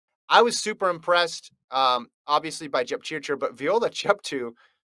I was super impressed, obviously by Jepchirchir, but Viola Cheptu,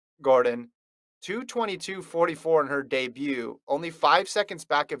 Gordon, 2:22:44 in her debut, only 5 seconds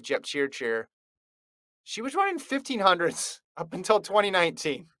back of Jepchirchir. She was running 1500s up until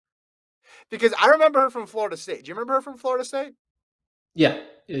 2019 because I remember her from Florida State. Do you remember her from Florida State? Yeah,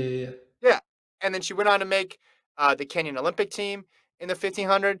 yeah, yeah, yeah. Yeah, and then she went on to make, the Kenyan Olympic team in the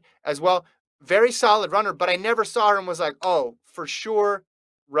 1500 as well. Very solid runner, but I never saw her and was like, "Oh, for sure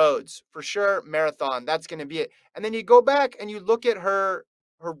roads, for sure marathon, that's gonna be it." And then you go back and you look at her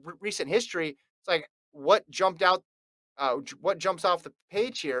recent history, it's like, what jumped out, what jumps off the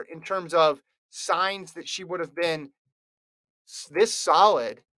page here in terms of signs that she would have been this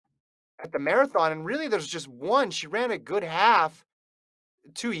solid at the marathon? And really, there's just one. She ran a good half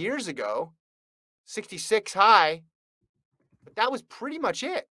 2 years ago, 66 high, but that was pretty much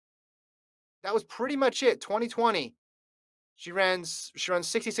it. That was pretty much it. 2020, she runs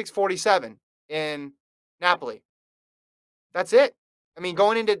 66:47 in Napoli. That's it. I mean,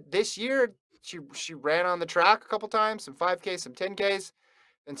 going into this year, she ran on the track a couple times, some 5Ks, some 10Ks,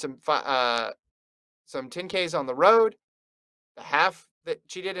 and some 10Ks on the road. The half that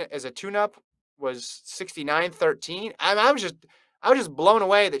she did as a tune-up was 69:13. I was just blown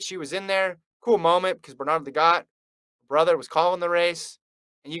away that she was in there. Cool moment because Bernard Lagat, brother, was calling the race,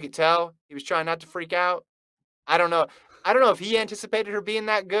 and you could tell he was trying not to freak out. I don't know. I don't know if he anticipated her being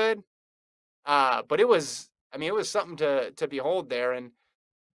that good, but it was. I mean, it was something to behold there, and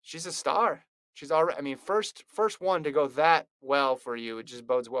she's a star. She's already. I mean, first one to go that well for you. It just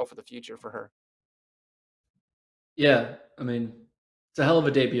bodes well for the future for her. Yeah, I mean, it's a hell of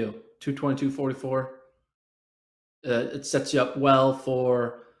a debut. 2:22:44. It sets you up well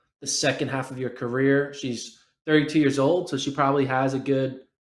for the second half of your career. She's 32 years old, so she probably has a good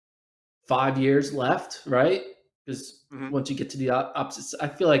 5 years left, right? Because Hmm. once you get to the opposites, I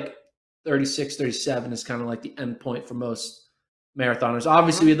feel like 36, 37 is kind of like the end point for most marathoners.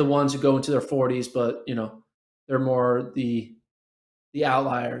 Obviously, we Hmm. have the ones who go into their 40s, but they're more the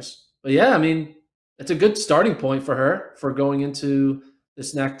outliers. But yeah, I mean, it's a good starting point for her for going into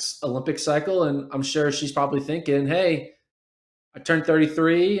this next Olympic cycle, and I'm sure she's probably thinking, "Hey, I turned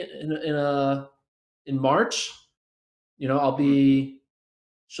 33 in March. I'll Hmm. be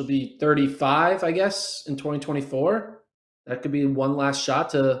she'll be 35, I guess, in 2024. That could be one last shot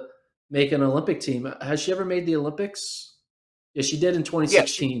to make an Olympic team. Has she ever made the Olympics? Yeah, she did in Yeah, she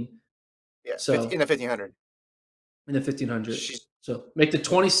 2016. yeah in So the 1500. in the 1500. She's So make the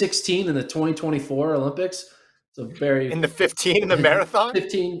 2016 and the 2024 Olympics. So very in the 15 in the marathon.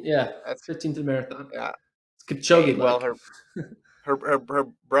 15, yeah, That's 15 to the marathon. yeah. It's Hey, Kipchoge well, like. her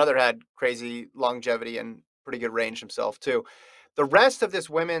brother had crazy longevity and pretty good range himself too. The rest of this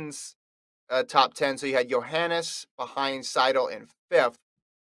women's top 10. So you had Johannes behind Seidel in fifth,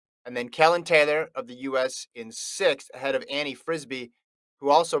 and then Kellen Taylor of the U.S. in sixth, ahead of Annie Frisbee, who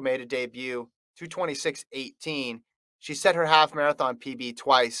also made a debut, 2:26:18. She set her half marathon PB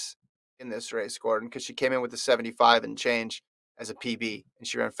twice in this race, Gordon, because she came in with the 75 and change as a PB, and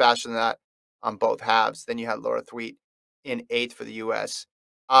she ran faster than that on both halves. Then you had Laura Thweet in eighth for the U.S.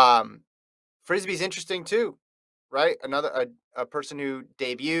 Um, Frisbee's interesting too, right? A person who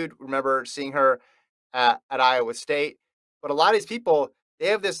debuted. Remember seeing her at Iowa State. But a lot of these people, they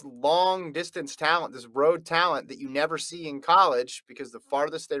have this long distance talent, this road talent that you never see in college because the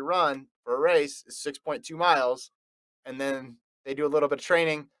farthest they run for a race is 6.2 miles. And then they do a little bit of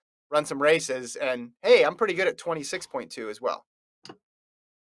training, run some races, and hey, I'm pretty good at 26.2 as well.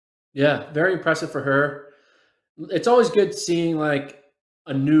 Yeah, very impressive for her. It's always good seeing like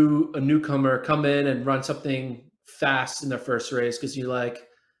a newcomer come in and run something fast in their first race because you like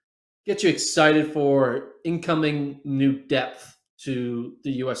get you excited for incoming new depth to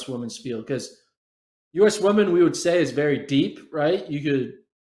the U.S. women's field because U.S. women we would say is very deep, right? You could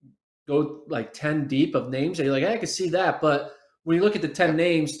go like 10 deep of names and you're like, hey, I can see that. But when you look at the 10 Yeah.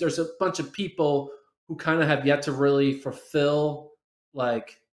 names, there's a bunch of people who kind of have yet to really fulfill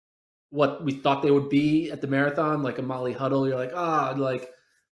like what we thought they would be at the marathon, like a Molly Huddle. You're like, like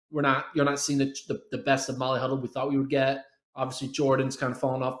you're not seeing the best of Molly Huddle we thought we would get. Obviously, Jordan's kind of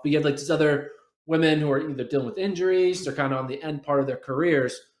fallen off, but you have like these other women who are either dealing with injuries, they're kind of on the end part of their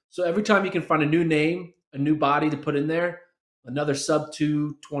careers. So every time you can find a new name, a new body to put in there, another sub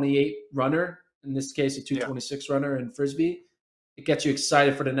 228 runner, in this case, a Yeah. 226 runner in Frisbee, it gets you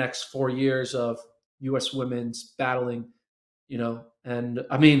excited for the next 4 years of U.S. women's battling, And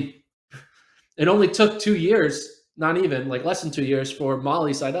I mean, it only took 2 years, not even like less than 2 years, for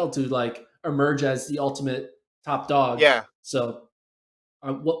Molly Seidel to like emerge as the ultimate top dog. Yeah. So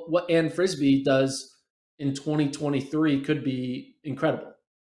what Ann Frisbee does in 2023 could be incredible.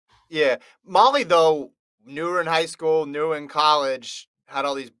 Yeah. Molly, though, newer in high school, newer in college, had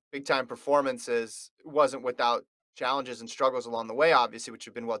all these big time performances, wasn't without challenges and struggles along the way, obviously, which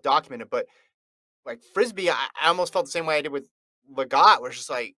have been well documented. But like Frisbee, I almost felt the same way I did with Legat, where it's just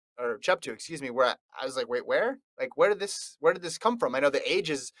like, or Cheptu, excuse me, where I was like, wait, where? Like, where did this come from? I know the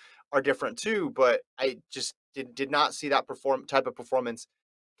ages are different too, but I just did not see that perform type of performance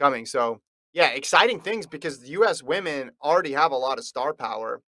coming. So yeah, exciting things because the U.S. women already have a lot of star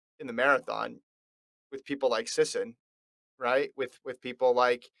power in the marathon with people like Sisson, right? With people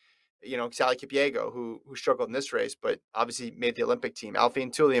like Sally Kipyego, who struggled in this race, but obviously made the Olympic team.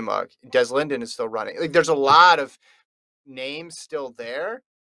 Alfine Tuliamuk, Des Linden is still running. Like there's a lot of names still there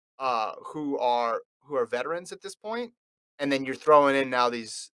who are veterans at this point, and then you're throwing in now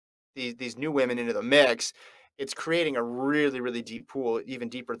these new women into the mix. It's creating a really deep pool, even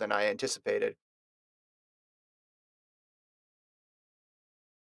deeper than I anticipated.